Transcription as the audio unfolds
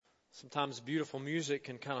Sometimes beautiful music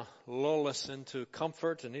can kind of lull us into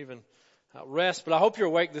comfort and even rest. But I hope you're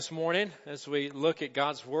awake this morning as we look at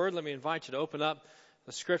God's Word. Let me invite you to open up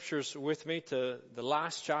the Scriptures with me to the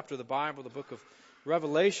last chapter of the Bible, the book of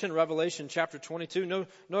Revelation, Revelation chapter 22.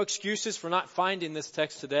 No excuses for not finding this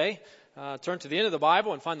text today. Turn to the end of the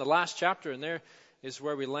Bible and find the last chapter, and there is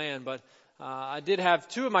where we land. But I did have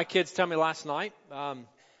two of my kids tell me last night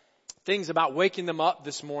things about waking them up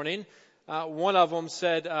this morning. One of them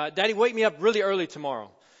said, Daddy, wake me up really early tomorrow.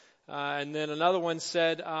 And then another one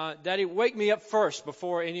said, Daddy, wake me up first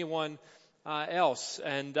before anyone else.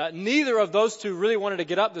 And neither of those two really wanted to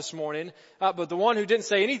get up this morning. But the one who didn't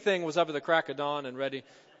say anything was up at the crack of dawn and ready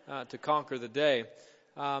to conquer the day.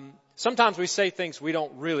 Sometimes we say things we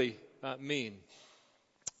don't really mean.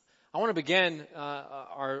 I want to begin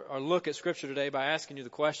our look at Scripture today by asking you the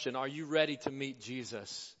question, are you ready to meet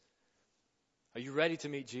Jesus? Are you ready to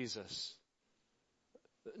meet Jesus?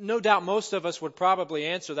 No doubt most of us would probably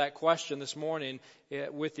answer that question this morning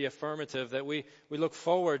with the affirmative, that we look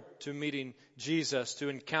forward to meeting Jesus, to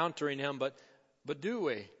encountering Him, but do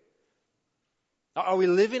we? Are we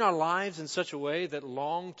living our lives in such a way that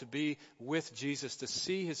long to be with Jesus, to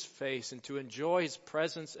see His face and to enjoy His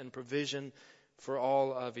presence and provision for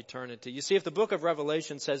all of eternity? You see, if the book of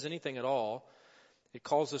Revelation says anything at all, it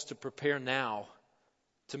calls us to prepare now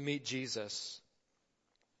to meet Jesus.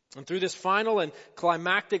 And through this final and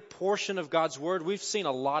climactic portion of God's Word, we've seen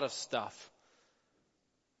a lot of stuff.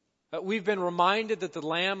 We've been reminded that the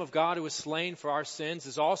Lamb of God who was slain for our sins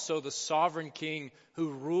is also the sovereign King who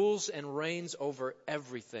rules and reigns over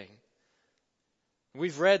everything.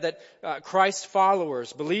 We've read that Christ's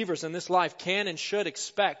followers, believers in this life, can and should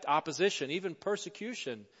expect opposition, even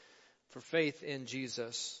persecution, for faith in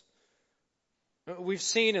Jesus. We've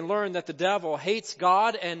seen and learned that the devil hates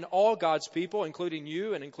God and all God's people, including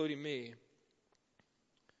you and including me.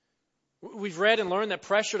 We've read and learned that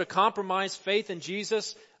pressure to compromise faith in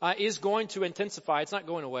Jesus is going to intensify. It's not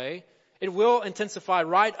going away. It will intensify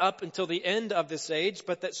right up until the end of this age,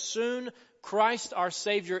 but that soon Christ our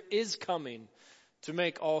Savior is coming to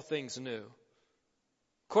make all things new.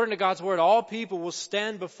 According to God's Word, all people will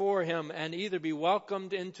stand before Him and either be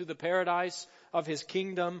welcomed into the paradise of His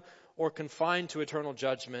kingdom or confined to eternal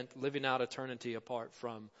judgment, living out eternity apart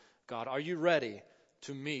from God. Are you ready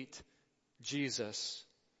to meet Jesus?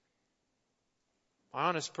 My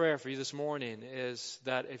honest prayer for you this morning is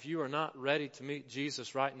that if you are not ready to meet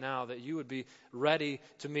Jesus right now, that you would be ready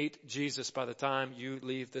to meet Jesus by the time you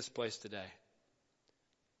leave this place today.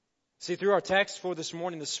 See, through our text for this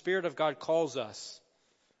morning, the Spirit of God calls us,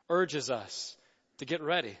 urges us to get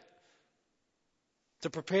ready, to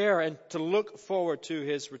prepare and to look forward to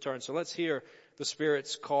His return. So let's hear the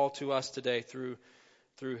Spirit's call to us today through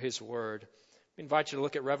His Word. I invite you to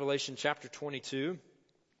look at Revelation chapter 22,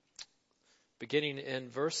 beginning in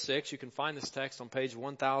verse 6. You can find this text on page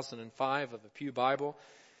 1005 of the Pew Bible.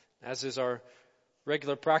 As is our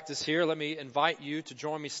regular practice here, let me invite you to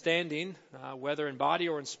join me standing, whether in body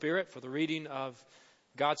or in spirit, for the reading of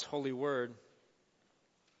God's holy Word.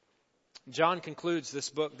 John concludes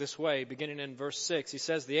this book this way, beginning in verse 6. He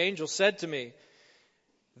says, "The angel said to me,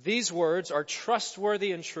 'These words are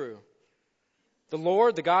trustworthy and true. The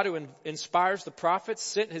Lord, the God who inspires the prophets,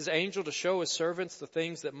 sent His angel to show His servants the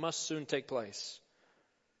things that must soon take place.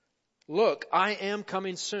 Look, I am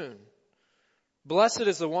coming soon. Blessed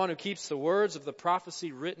is the one who keeps the words of the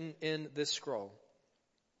prophecy written in this scroll.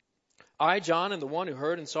 I, John, am the one who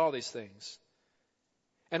heard and saw these things.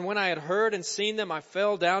 And when I had heard and seen them, I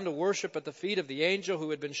fell down to worship at the feet of the angel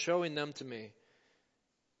who had been showing them to me.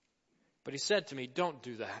 But he said to me, don't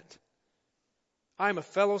do that. I am a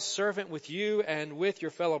fellow servant with you and with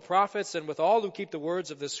your fellow prophets and with all who keep the words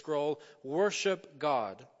of this scroll. Worship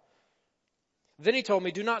God.' Then he told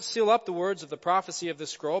me, do not seal up the words of the prophecy of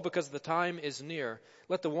this scroll, because the time is near.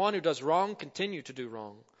 Let the one who does wrong continue to do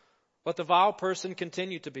wrong. Let the vile person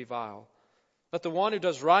continue to be vile. Let the one who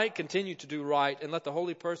does right continue to do right, and let the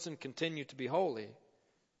holy person continue to be holy."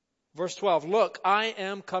 Verse 12, "Look, I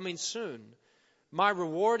am coming soon. My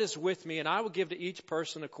reward is with me, and I will give to each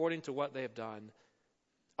person according to what they have done.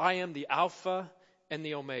 I am the Alpha and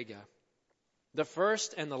the Omega, the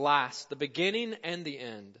first and the last, the beginning and the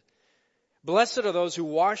end. Blessed are those who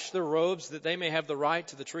wash their robes, that they may have the right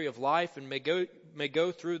to the tree of life and may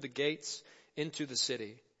go through the gates into the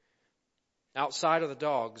city. Outside are the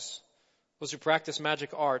dogs, those who practice magic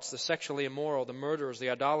arts, the sexually immoral, the murderers, the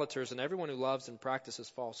idolaters, and everyone who loves and practices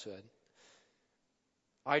falsehood.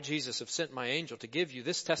 I, Jesus, have sent my angel to give you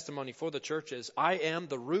this testimony for the churches. I am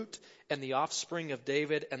the root and the offspring of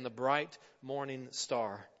David and the bright morning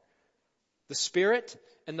star. The Spirit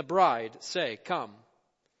and the bride say, 'Come.'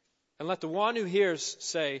 And let the one who hears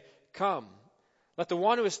say, come. Let the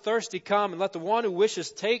one who is thirsty come, and let the one who wishes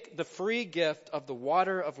take the free gift of the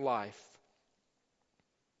water of life.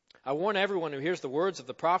 I warn everyone who hears the words of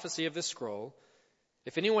the prophecy of this scroll.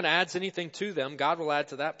 If anyone adds anything to them, God will add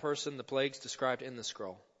to that person the plagues described in the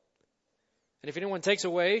scroll. And if anyone takes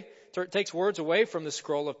words away from the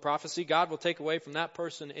scroll of prophecy, God will take away from that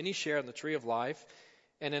person any share in the tree of life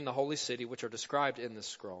and in the holy city which are described in this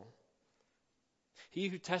scroll. He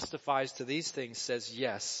who testifies to these things says,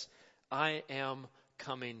 yes, I am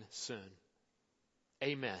coming soon.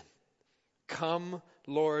 Amen. Come,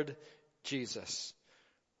 Lord Jesus.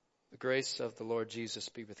 The grace of the Lord Jesus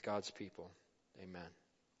be with God's people. Amen.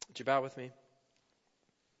 Would you bow with me?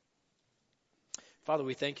 Father,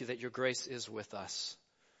 we thank you that your grace is with us.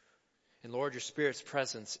 And Lord, your Spirit's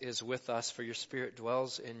presence is with us, for your Spirit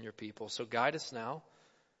dwells in your people. So guide us now.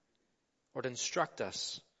 Lord, instruct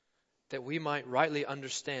us that we might rightly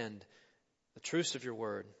understand the truths of your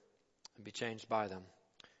word and be changed by them.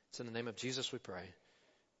 It's in the name of Jesus we pray.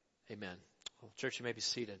 Amen. Well, church, you may be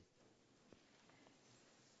seated.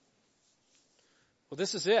 Well,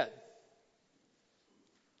 this is it.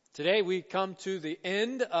 Today we come to the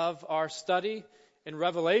end of our study in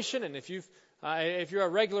Revelation, and if you're a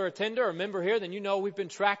regular attender or member here, then you know we've been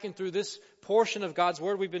tracking through this portion of God's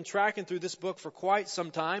Word. We've been tracking through this book for quite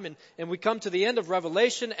some time, and we come to the end of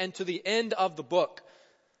Revelation and to the end of the book.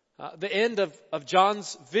 The end of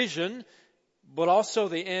John's vision, but also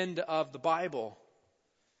the end of the Bible.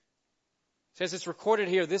 It says it's recorded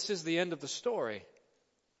here, this is the end of the story.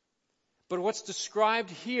 But what's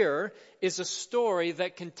described here is a story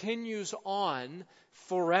that continues on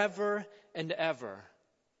forever and ever.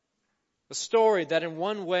 A story that in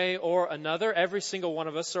one way or another, every single one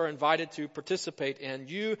of us are invited to participate in.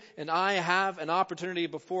 You and I have an opportunity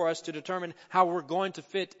before us to determine how we're going to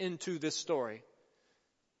fit into this story.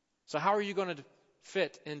 So how are you going to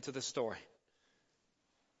fit into the story?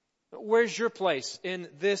 Where's your place in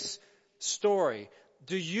this story?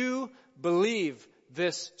 Do you believe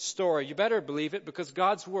this story? You better believe it, because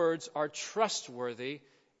God's words are trustworthy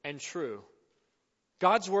and true.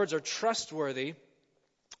 God's words are trustworthy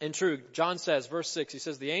and true. John says, verse 6, he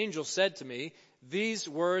says, the angel said to me, these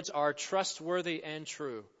words are trustworthy and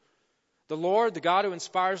true. The Lord, the God who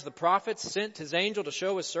inspires the prophets, sent his angel to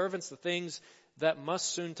show his servants the things that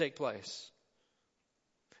must soon take place.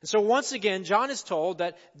 And so once again, John is told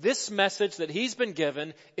that this message that he's been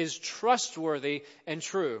given is trustworthy and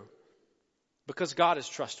true, because God is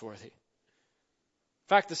trustworthy.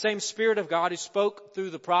 In fact, the same Spirit of God who spoke through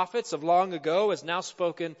the prophets of long ago has now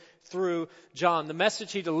spoken through John. The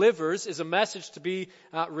message he delivers is a message to be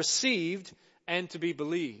received and to be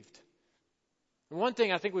believed. And one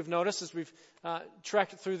thing I think we've noticed as we've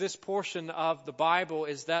trekked through this portion of the Bible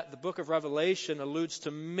is that the book of Revelation alludes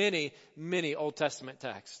to many, many Old Testament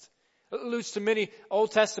texts. It alludes to many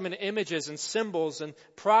Old Testament images and symbols and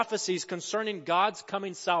prophecies concerning God's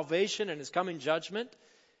coming salvation and his coming judgment.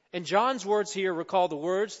 And John's words here recall the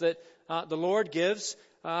words that the Lord gives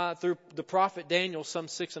through the prophet Daniel some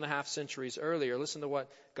 6.5 centuries earlier. Listen to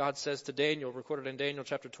what God says to Daniel, recorded in Daniel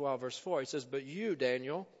chapter 12, verse 4. He says, but you,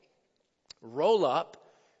 Daniel, roll up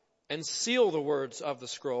and seal the words of the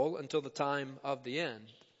scroll until the time of the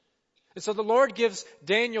end. And so the Lord gives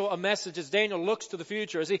Daniel a message as Daniel looks to the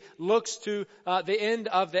future, as he looks to the end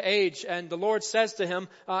of the age. And the Lord says to him,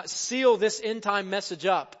 seal this end time message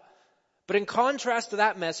up. But in contrast to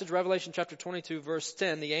that message, Revelation chapter 22, verse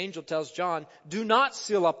 10, the angel tells John, do not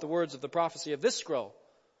seal up the words of the prophecy of this scroll.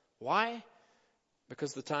 Why?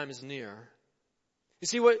 Because the time is near. You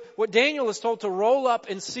see, what Daniel is told to roll up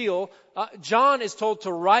and seal, John is told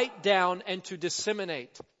to write down and to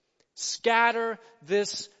disseminate. Scatter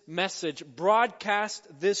this message, broadcast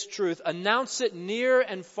this truth, announce it near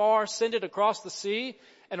and far, send it across the sea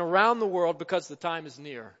and around the world, because the time is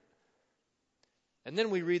near. And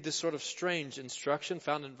then we read this sort of strange instruction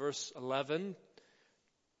found in verse 11.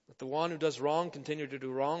 Let the one who does wrong continue to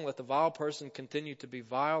do wrong. Let the vile person continue to be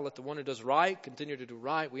vile. Let the one who does right continue to do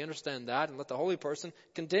right. We understand that. And let the holy person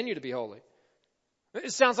continue to be holy.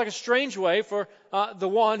 It sounds like a strange way for the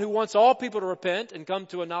one who wants all people to repent and come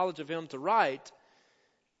to a knowledge of him to write.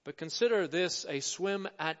 But consider this a swim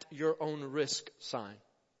at your own risk sign.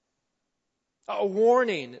 A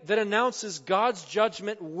warning that announces God's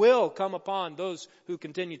judgment will come upon those who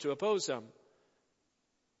continue to oppose him.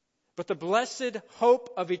 But the blessed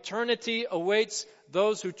hope of eternity awaits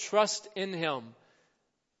those who trust in him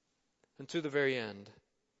unto the very end.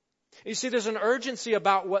 You see, there's an urgency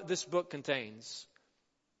about what this book contains.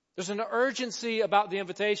 There's an urgency about the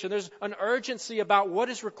invitation. There's an urgency about what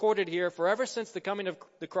is recorded here for ever since the coming of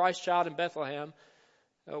the Christ child in Bethlehem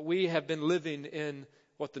we have been living in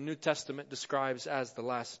what the New Testament describes as the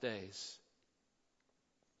last days.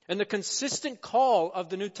 And the consistent call of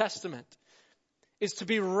the New Testament is to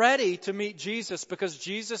be ready to meet Jesus, because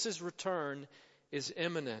Jesus' return is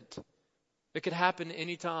imminent. It could happen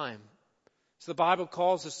any time. So the Bible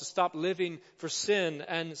calls us to stop living for sin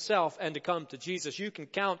and self and to come to Jesus. You can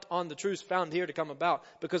count on the truths found here to come about,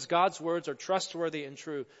 because God's words are trustworthy and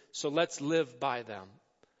true. So let's live by them.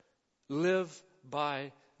 Live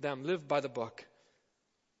by them. Live by the book.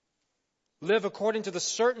 Live according to the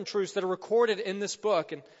certain truths that are recorded in this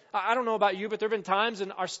book. And I don't know about you, but there have been times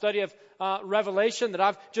in our study of Revelation that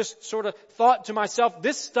I've just sort of thought to myself,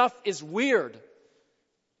 this stuff is weird.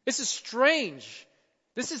 This is strange.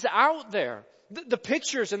 This is out there. The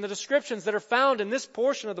pictures and the descriptions that are found in this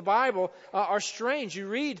portion of the Bible are strange. You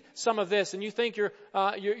read some of this and you think you're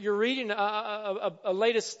reading a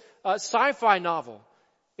latest sci-fi novel.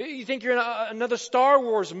 You think you're in another Star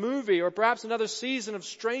Wars movie, or perhaps another season of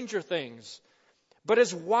Stranger Things. But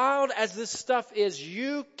as wild as this stuff is,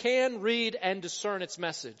 you can read and discern its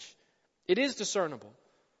message. It is discernible.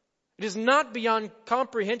 It is not beyond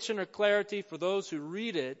comprehension or clarity for those who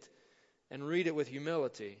read it and read it with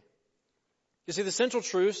humility. You see, the central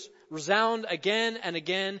truths resound again and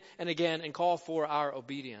again and again and call for our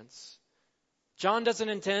obedience. John doesn't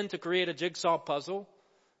intend to create a jigsaw puzzle,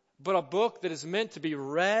 but a book that is meant to be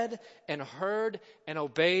read and heard and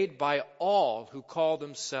obeyed by all who call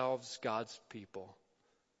themselves God's people.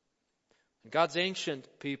 God's ancient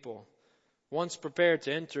people, once prepared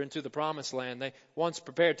to enter into the promised land, they once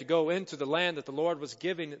prepared to go into the land that the Lord was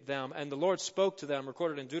giving them. And the Lord spoke to them,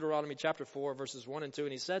 recorded in Deuteronomy chapter 4, verses 1 and 2.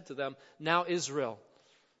 And He said to them, "Now Israel."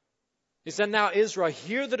 He said, "Now Israel,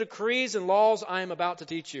 hear the decrees and laws I am about to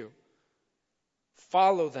teach you.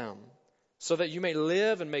 Follow them, so that you may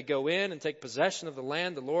live and may go in and take possession of the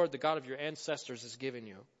land the Lord, the God of your ancestors, has given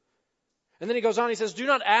you." And then he goes on, he says, "Do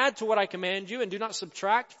not add to what I command you, and do not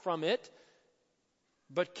subtract from it,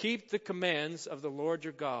 but keep the commands of the Lord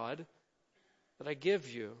your God that I give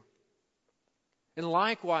you." And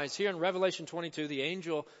likewise, here in Revelation 22, the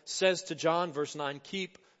angel says to John, verse 9,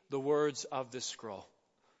 "Keep the words of this scroll."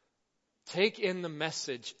 Take in the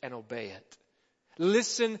message and obey it.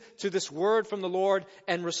 Listen to this word from the Lord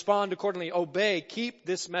and respond accordingly. Obey, keep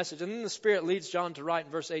this message. And then the Spirit leads John to write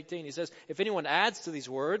in verse 18. He says, if anyone adds to these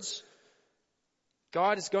words,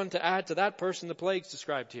 God is going to add to that person the plagues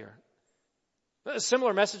described here. A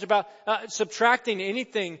similar message about subtracting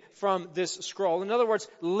anything from this scroll. In other words,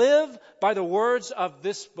 live by the words of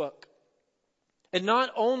this book. And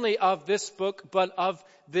not only of this book, but of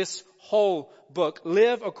this whole book.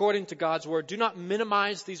 Live according to God's word. Do not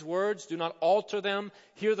minimize these words. Do not alter them.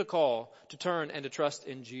 Hear the call to turn and to trust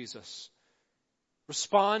in Jesus.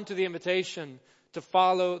 Respond to the invitation to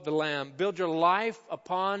follow the Lamb. Build your life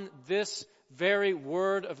upon this very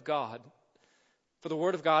word of God. For the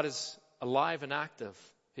word of God is alive and active,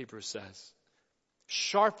 Hebrews says.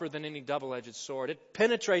 Sharper than any double-edged sword. It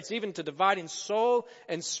penetrates even to dividing soul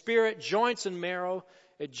and spirit, joints and marrow.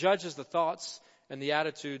 It judges the thoughts and the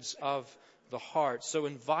attitudes of the heart. So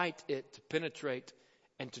invite it to penetrate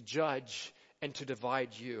and to judge and to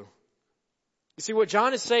divide you. You see, what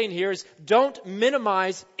John is saying here is don't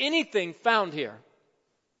minimize anything found here.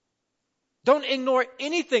 Don't ignore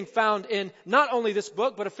anything found in not only this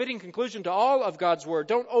book, but a fitting conclusion to all of God's Word.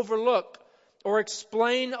 Don't overlook or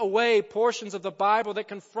explain away portions of the Bible that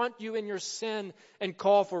confront you in your sin and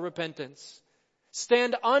call for repentance.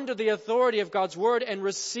 Stand under the authority of God's Word and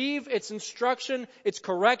receive its instruction, its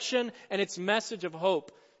correction, and its message of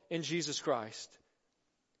hope in Jesus Christ.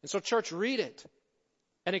 And so, church, read it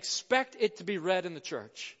and expect it to be read in the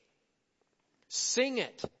church. Sing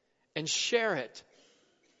it and share it.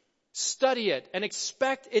 Study it and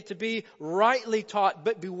expect it to be rightly taught,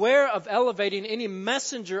 but beware of elevating any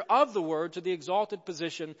messenger of the word to the exalted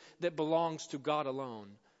position that belongs to God alone.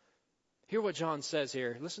 Hear what John says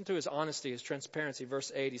here. Listen to his honesty, his transparency.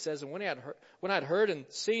 Verse 8, he says, "And when I had heard and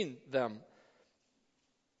seen them,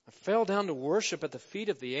 I fell down to worship at the feet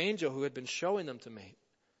of the angel who had been showing them to me."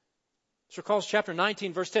 This recalls chapter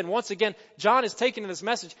 19, verse 10. Once again, John is taking this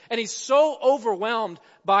message, and he's so overwhelmed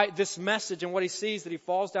by this message and what he sees that he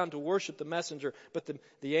falls down to worship the messenger. But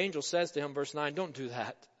the angel says to him, verse 9, "Don't do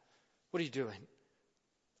that. What are you doing?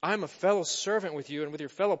 I'm a fellow servant with you and with your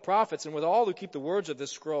fellow prophets and with all who keep the words of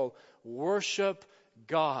this scroll. Worship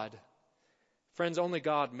God." Friends, only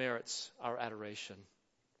God merits our adoration.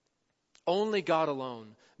 Only God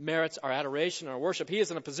alone merits our adoration and our worship. He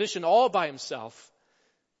is in a position all by himself.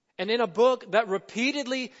 And in a book that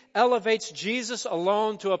repeatedly elevates Jesus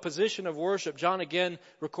alone to a position of worship, John again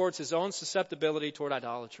records his own susceptibility toward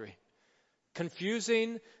idolatry.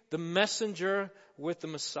 Confusing the messenger with the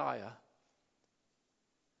Messiah.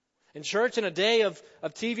 In church, in a day of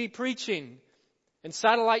TV preaching and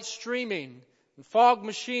satellite streaming and fog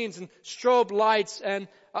machines and strobe lights and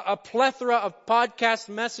a plethora of podcast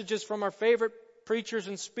messages from our favorite preachers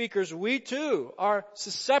and speakers, we too are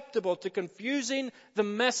susceptible to confusing the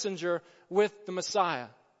messenger with the Messiah.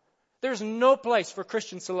 There's no place for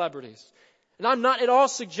Christian celebrities. And I'm not at all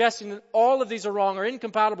suggesting that all of these are wrong or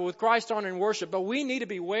incompatible with Christ honor and worship, but we need to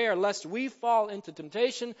beware lest we fall into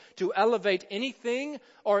temptation to elevate anything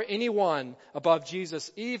or anyone above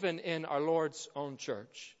Jesus, even in our Lord's own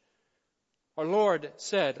church. Our Lord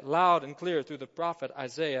said loud and clear through the prophet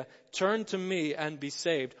Isaiah, "Turn to me and be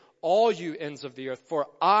saved, all you ends of the earth, for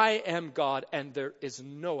I am God and there is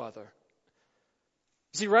no other."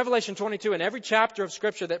 You see, Revelation 22, in every chapter of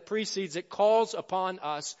Scripture that precedes it, calls upon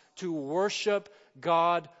us to worship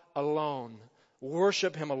God alone.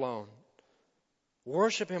 Worship Him alone.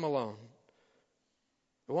 Worship Him alone.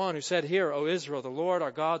 The one who said, "Hear, O Israel, the Lord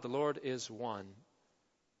our God, the Lord is one."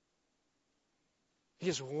 He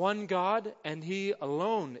is one God, and He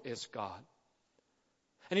alone is God.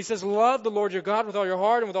 And He says, love the Lord your God with all your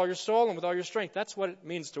heart and with all your soul and with all your strength. That's what it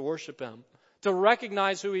means to worship Him. To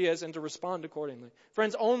recognize who He is and to respond accordingly.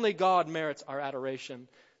 Friends, only God merits our adoration.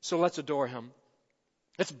 So let's adore Him.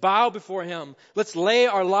 Let's bow before Him. Let's lay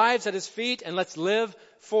our lives at His feet and let's live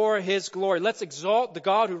for His glory. Let's exalt the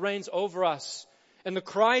God who reigns over us and the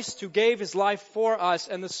Christ who gave His life for us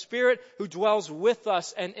and the Spirit who dwells with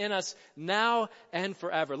us and in us now and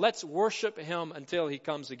forever. Let's worship Him until He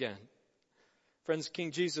comes again. Friends,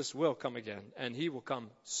 King Jesus will come again, and He will come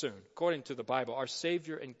soon. According to the Bible, our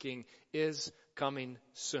Savior and King is coming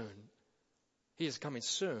soon. He is coming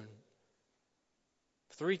soon.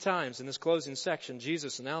 3 times in this closing section,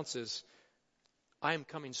 Jesus announces, "I am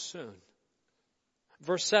coming soon."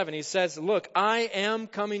 Verse 7, He says, "Look, I am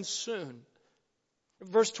coming soon."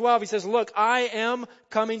 Verse 12, He says, "Look, I am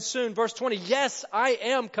coming soon." Verse 20, "Yes, I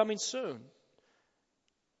am coming soon."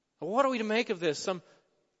 What are we to make of this? Some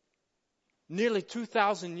nearly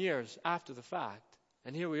 2,000 years after the fact.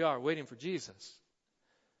 And here we are waiting for Jesus.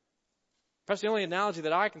 Perhaps the only analogy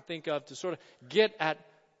that I can think of to sort of get at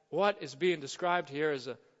what is being described here is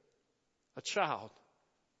a child,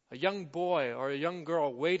 a young boy or a young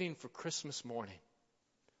girl waiting for Christmas morning,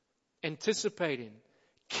 anticipating,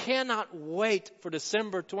 cannot wait for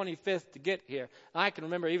December 25th to get here. I can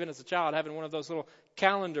remember even as a child having one of those little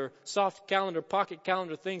soft calendar, pocket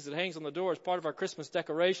calendar things that hangs on the door as part of our Christmas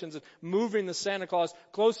decorations, and moving the Santa Claus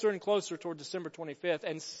closer and closer toward December 25th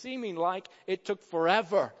and seeming like it took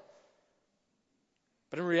forever.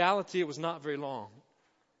 But in reality, it was not very long.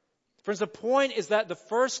 Friends, the point is that the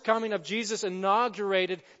first coming of Jesus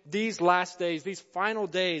inaugurated these last days, these final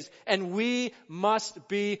days, and we must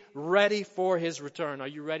be ready for His return. Are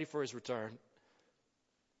you ready for His return?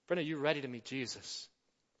 Friend, are you ready to meet Jesus?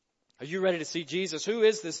 Are you ready to see Jesus? Who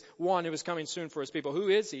is this one who is coming soon for His people? Who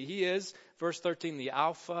is He? He is, verse 13, the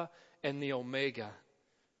Alpha and the Omega.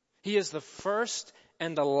 He is the first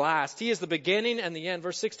and the last. He is the beginning and the end.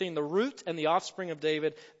 Verse 16, the root and the offspring of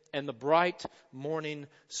David and the bright morning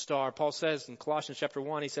star. Paul says in Colossians chapter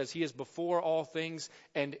 1, he says, He is before all things,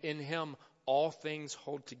 and in Him all things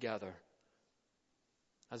hold together.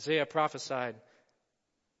 Isaiah prophesied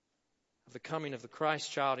of the coming of the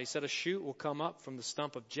Christ child. He said, a shoot will come up from the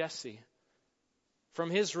stump of Jesse. From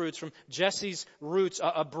his roots, from Jesse's roots,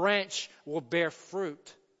 a branch will bear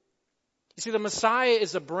fruit. You see, the Messiah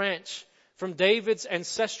is a branch from David's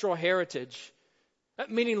ancestral heritage.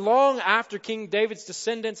 Meaning long after King David's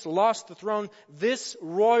descendants lost the throne, this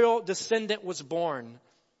royal descendant was born.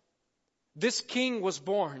 This king was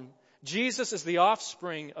born. Jesus is the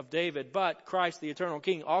offspring of David, but Christ, the eternal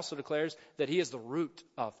King, also declares that He is the root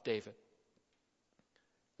of David.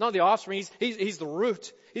 Not the offspring, he's the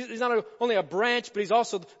root. He's not only a branch, but He's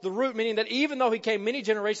also the root, meaning that even though He came many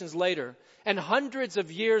generations later and hundreds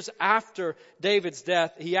of years after David's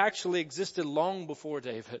death, He actually existed long before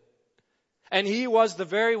David. And He was the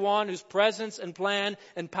very one whose presence and plan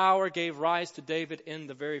and power gave rise to David in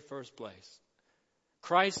the very first place.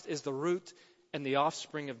 Christ is the root and the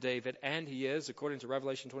offspring of David, and He is, according to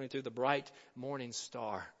Revelation 22, the bright morning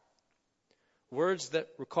star. Words that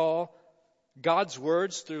recall God's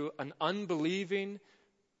words through an unbelieving,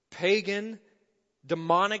 pagan,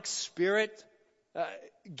 demonic spirit,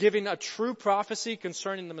 giving a true prophecy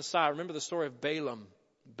concerning the Messiah. Remember the story of Balaam,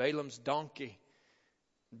 Balaam's donkey.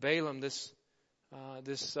 Balaam, this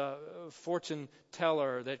fortune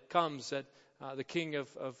teller that comes at the king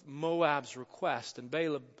of Moab's request. And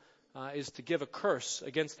Balaam is to give a curse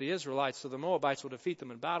against the Israelites so the Moabites will defeat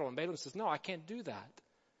them in battle. And Balaam says, no, I can't do that.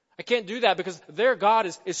 I can't do that because their God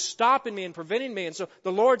is stopping me and preventing me. And so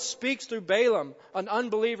the Lord speaks through Balaam, an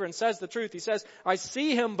unbeliever, and says the truth. He says, I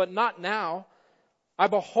see him, but not now. I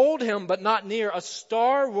behold him, but not near. A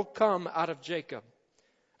star will come out of Jacob.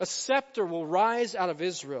 A scepter will rise out of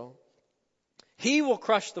Israel. He will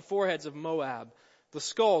crush the foreheads of Moab, the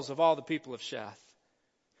skulls of all the people of Sheth.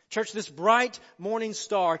 Church, this bright morning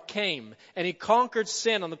star came and he conquered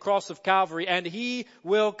sin on the cross of Calvary, and he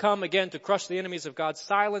will come again to crush the enemies of God,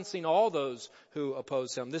 silencing all those who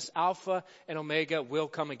oppose him. This Alpha and Omega will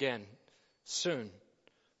come again soon.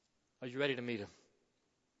 Are you ready to meet him?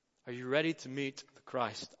 Are you ready to meet the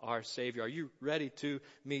Christ, our Savior? Are you ready to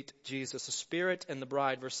meet Jesus? The Spirit and the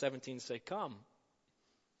bride, verse 17, say, come.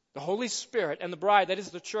 The Holy Spirit and the bride, that is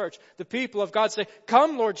the church, the people of God say,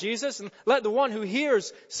 come, Lord Jesus, and let the one who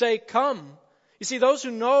hears say, come. You see, those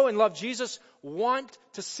who know and love Jesus want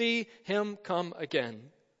to see him come again.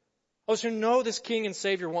 Those who know this King and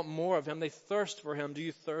Savior want more of him. They thirst for him. Do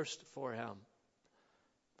you thirst for him?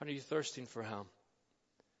 Are you thirsting for him? Are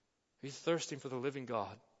you thirsting for the living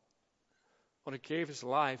God? One who gave his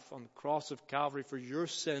life on the cross of Calvary for your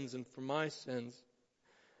sins and for my sins.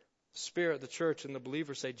 Spirit, the church, and the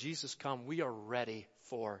believers say, Jesus, come. We are ready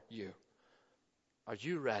for you. Are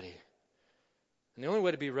you ready? And the only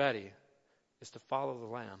way to be ready is to follow the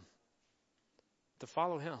Lamb. To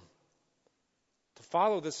follow him. To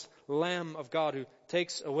follow this Lamb of God who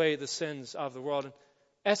takes away the sins of the world. In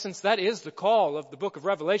essence, that is the call of the book of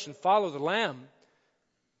Revelation. Follow the Lamb.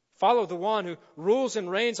 Follow the one who rules and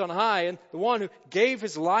reigns on high, and the one who gave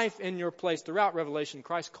his life in your place. Throughout Revelation,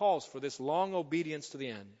 Christ calls for this long obedience to the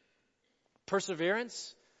end.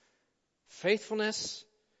 Perseverance, faithfulness,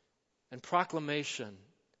 and proclamation.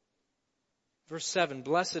 Verse 7,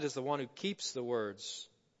 blessed is the one who keeps the words,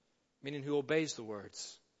 meaning who obeys the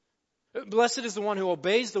words. Blessed is the one who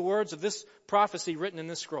obeys the words of this prophecy written in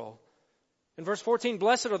this scroll. In verse 14,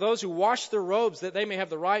 blessed are those who wash their robes that they may have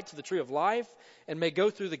the right to the tree of life and may go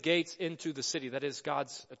through the gates into the city, that is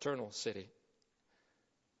God's eternal city.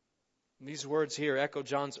 And these words here echo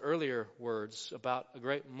John's earlier words about a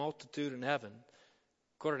great multitude in heaven.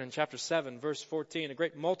 Quoted in chapter 7, verse 14, a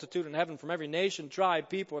great multitude in heaven from every nation, tribe,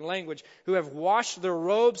 people, and language who have washed their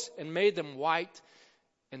robes and made them white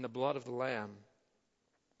in the blood of the Lamb.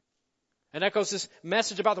 And echoes this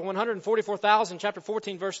message about the 144,000, chapter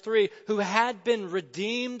 14, verse 3, who had been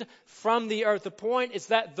redeemed from the earth. The point is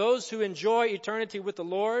that those who enjoy eternity with the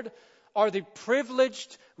Lord are the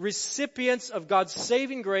privileged recipients of God's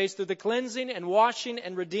saving grace through the cleansing and washing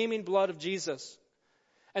and redeeming blood of Jesus.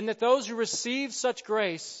 And that those who receive such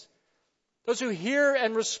grace, those who hear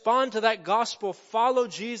and respond to that gospel, follow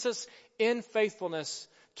Jesus in faithfulness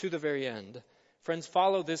to the very end. Friends,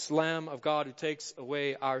 follow this Lamb of God who takes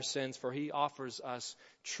away our sins, for he offers us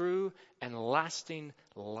true and lasting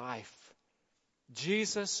life.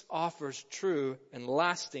 Jesus offers true and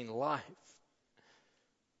lasting life.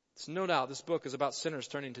 It's no doubt this book is about sinners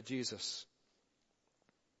turning to Jesus.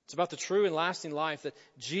 It's about the true and lasting life that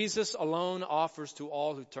Jesus alone offers to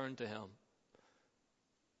all who turn to him.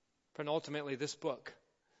 And ultimately, this book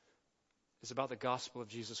is about the gospel of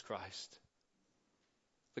Jesus Christ.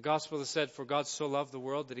 The gospel that said, for God so loved the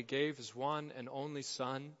world that he gave his one and only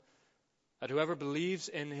Son, that whoever believes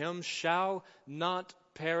in him shall not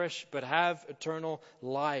perish but have eternal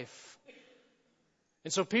life.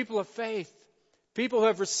 And so people of faith, people who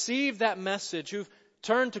have received that message, who've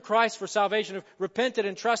turned to Christ for salvation, who've repented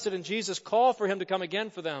and trusted in Jesus, call for him to come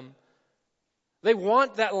again for them. They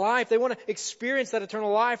want that life. They want to experience that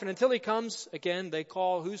eternal life. And until he comes again, they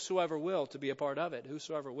call whosoever will to be a part of it,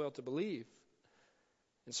 whosoever will to believe.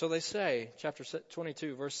 And so they say, chapter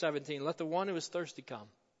 22, verse 17, let the one who is thirsty come.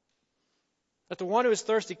 Let the one who is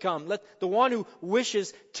thirsty come. Let the one who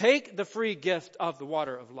wishes take the free gift of the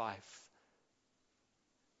water of life.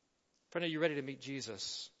 Friend, are you ready to meet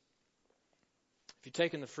Jesus? If you've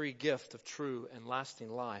taken the free gift of true and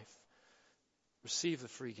lasting life, receive the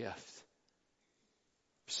free gift.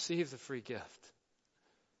 Receive the free gift.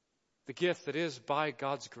 The gift that is by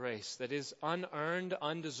God's grace, that is unearned,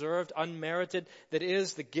 undeserved, unmerited, that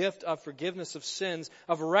is the gift of forgiveness of sins,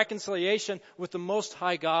 of reconciliation with the Most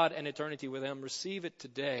High God and eternity with him. Receive it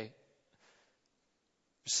today.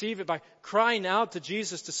 Receive it by crying out to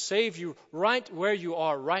Jesus to save you right where you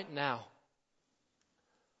are right now.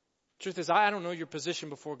 Truth is, I don't know your position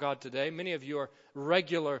before God today. Many of you are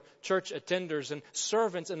regular church attenders and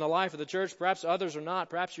servants in the life of the church. Perhaps others are not.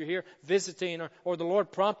 Perhaps you're here visiting or the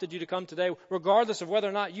Lord prompted you to come today, regardless of whether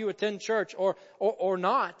or not you attend church or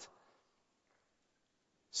not.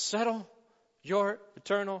 Settle your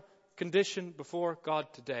eternal condition before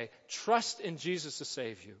God today. Trust in Jesus to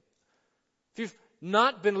save you. If you've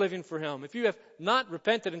not been living for Him, if you have not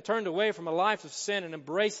repented and turned away from a life of sin and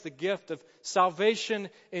embraced the gift of salvation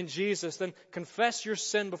in Jesus, then confess your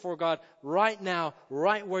sin before God right now,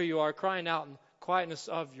 right where you are, crying out in the quietness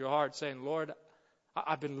of your heart, saying, Lord,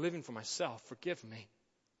 I've been living for myself. Forgive me.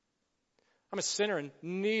 I'm a sinner in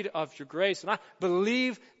need of your grace, and I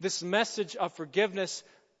believe this message of forgiveness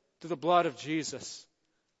through the blood of Jesus.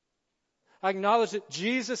 I acknowledge that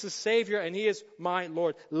Jesus is Savior and He is my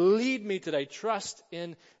Lord. Lead me today. Trust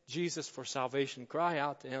in Jesus for salvation. Cry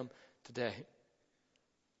out to Him today.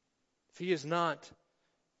 If He is not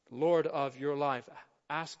Lord of your life,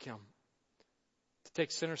 ask Him to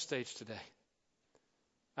take center stage today.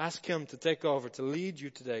 Ask Him to take over, to lead you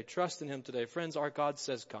today. Trust in Him today. Friends, our God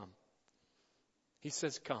says come. He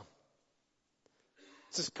says come.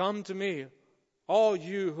 He says, come to me, all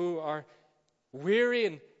you who are weary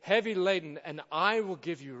and heavy laden, and I will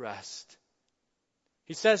give you rest.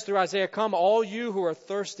 He says through Isaiah, come all you who are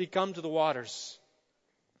thirsty, come to the waters.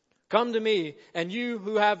 Come to me, and you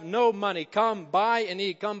who have no money, come buy and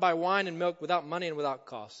eat. Come buy wine and milk without money and without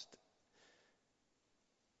cost.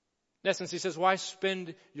 In essence, He says, why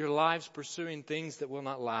spend your lives pursuing things that will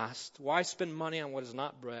not last? Why spend money on what is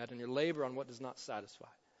not bread and your labor on what does not satisfy?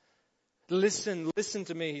 Listen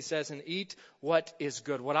to me, He says, and eat what is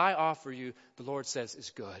good. What I offer you, the Lord says, is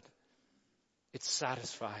good. It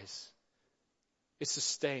satisfies. It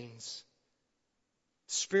sustains.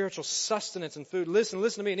 Spiritual sustenance and food. Listen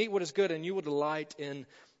to me and eat what is good, and you will delight in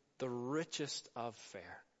the richest of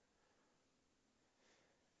fare.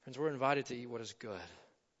 Friends, we're invited to eat what is good.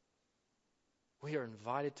 We are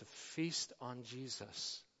invited to feast on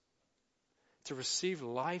Jesus, to receive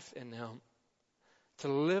life in Him, to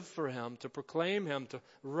live for Him, to proclaim Him, to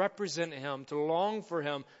represent Him, to long for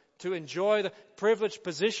Him, to enjoy the privileged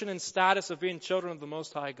position and status of being children of the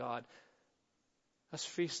Most High God. Let's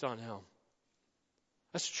feast on Him.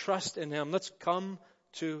 Let's trust in Him. Let's come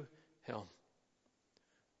to Him. And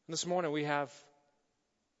this morning we have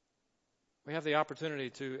the opportunity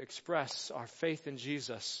to express our faith in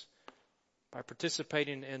Jesus by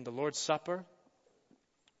participating in the Lord's Supper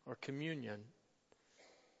or communion.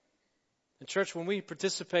 In church, when we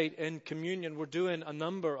participate in communion, we're doing a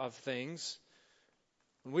number of things.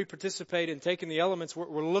 When we participate in taking the elements,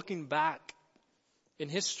 we're looking back in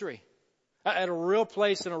history at a real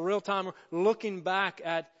place in a real time. We're looking back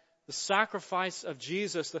at the sacrifice of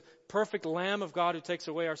Jesus, the perfect Lamb of God who takes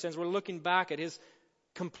away our sins. We're looking back at His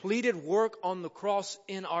completed work on the cross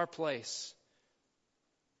in our place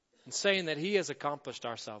and saying that He has accomplished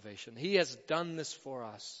our salvation. He has done this for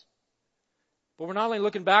us. But we're not only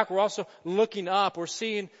looking back, we're also looking up. We're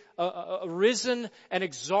seeing a risen and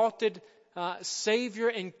exalted Savior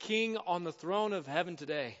and King on the throne of heaven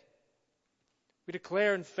today. We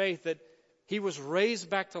declare in faith that He was raised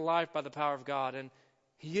back to life by the power of God, and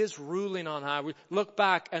He is ruling on high. We look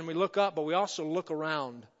back and we look up, but we also look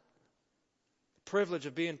around. The privilege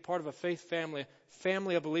of being part of a faith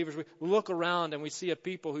family of believers. We look around and we see a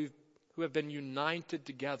people who have been united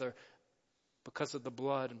together because of the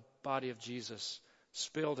blood and body of Jesus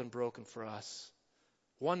spilled and broken for us.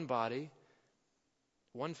 One body,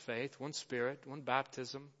 one faith, one Spirit, one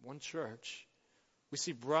baptism, one church. We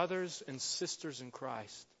see brothers and sisters in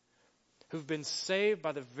Christ who've been saved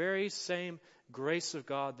by the very same grace of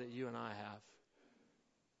God that you and I have.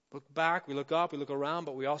 Look back, we look up, we look around,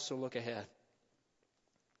 but we also look ahead.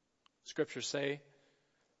 Scriptures say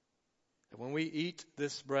that when we eat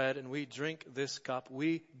this bread and we drink this cup,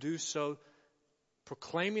 we do so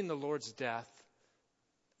proclaiming the Lord's death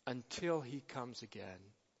until He comes again.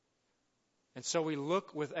 And so we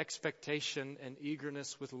look with expectation and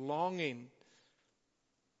eagerness, with longing,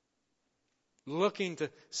 looking to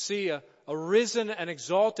see a risen and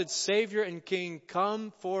exalted Savior and King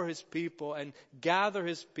come for His people and gather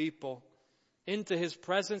His people into His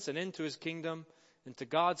presence and into His kingdom, into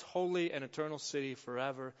God's holy and eternal city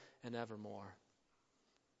forever and evermore.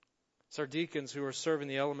 As our deacons who are serving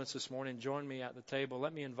the elements this morning join me at the table,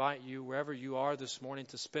 let me invite you, wherever you are this morning,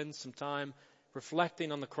 to spend some time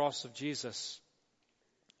reflecting on the cross of Jesus,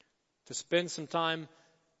 to spend some time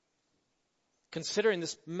considering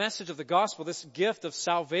this message of the gospel, this gift of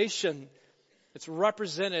salvation. It's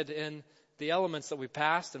represented in the elements that we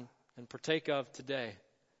passed and partake of today.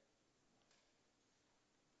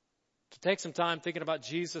 To take some time thinking about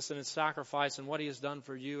Jesus and His sacrifice and what He has done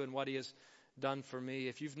for you and what He has done for me.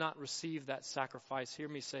 If you've not received that sacrifice, hear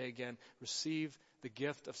me say again, receive the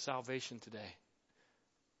gift of salvation today.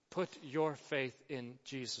 Put your faith in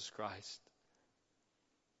Jesus Christ.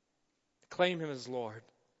 Claim Him as Lord.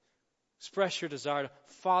 Express your desire to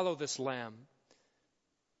follow this Lamb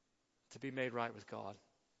to be made right with God.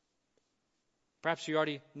 Perhaps you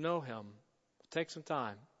already know Him. Take some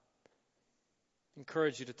time. I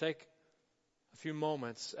encourage you to take a few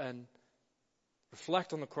moments and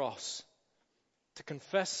reflect on the cross, to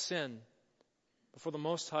confess sin before the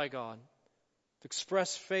Most High God, to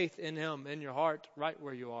express faith in Him in your heart right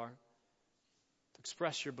where you are, to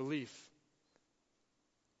express your belief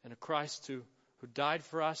in a Christ who died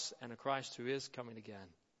for us and a Christ who is coming again.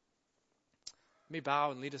 Let me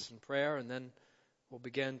bow and lead us in prayer, and then we'll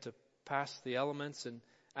begin to pass the elements. And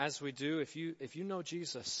as we do, if you know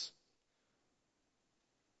Jesus,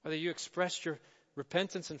 whether you expressed your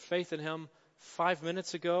repentance and faith in Him 5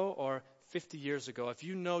 minutes ago or 50 years ago, if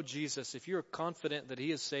you know Jesus, if you're confident that He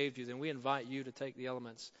has saved you, then we invite you to take the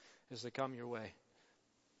elements as they come your way,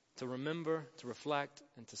 to remember, to reflect,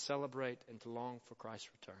 and to celebrate, and to long for Christ's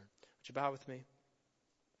return. Would you bow with me?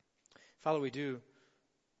 Father, we do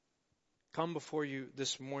come before you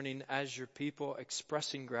this morning as your people,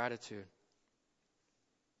 expressing gratitude.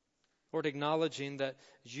 Lord, acknowledging that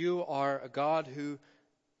you are a God who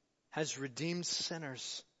has redeemed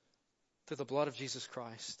sinners through the blood of Jesus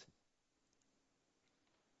Christ.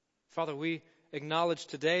 Father, we acknowledge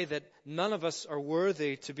today that none of us are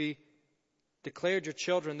worthy to be declared your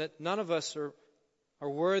children, that none of us are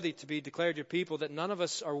worthy to be declared your people, that none of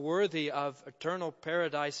us are worthy of eternal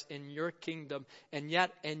paradise in your kingdom. And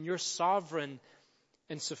yet, in your sovereign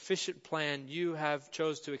and sufficient plan, you have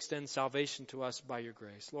chose to extend salvation to us by your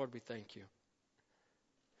grace. Lord, we thank you.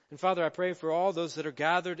 And Father, I pray for all those that are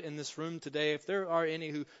gathered in this room today, if there are any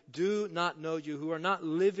who do not know you, who are not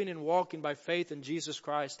living and walking by faith in Jesus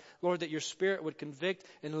Christ, Lord, that your Spirit would convict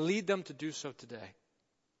and lead them to do so today.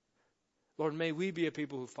 Lord, may we be a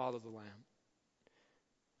people who follow the Lamb.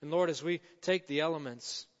 And Lord, as we take the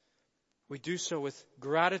elements, we do so with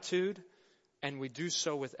gratitude and we do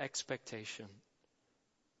so with expectation.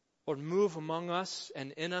 Lord, move among us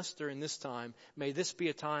and in us during this time. May this be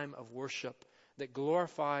a time of worship that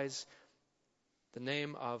glorifies the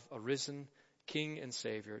name of a risen King and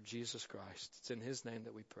Savior, Jesus Christ. It's in His name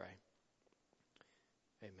that we pray.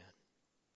 Amen.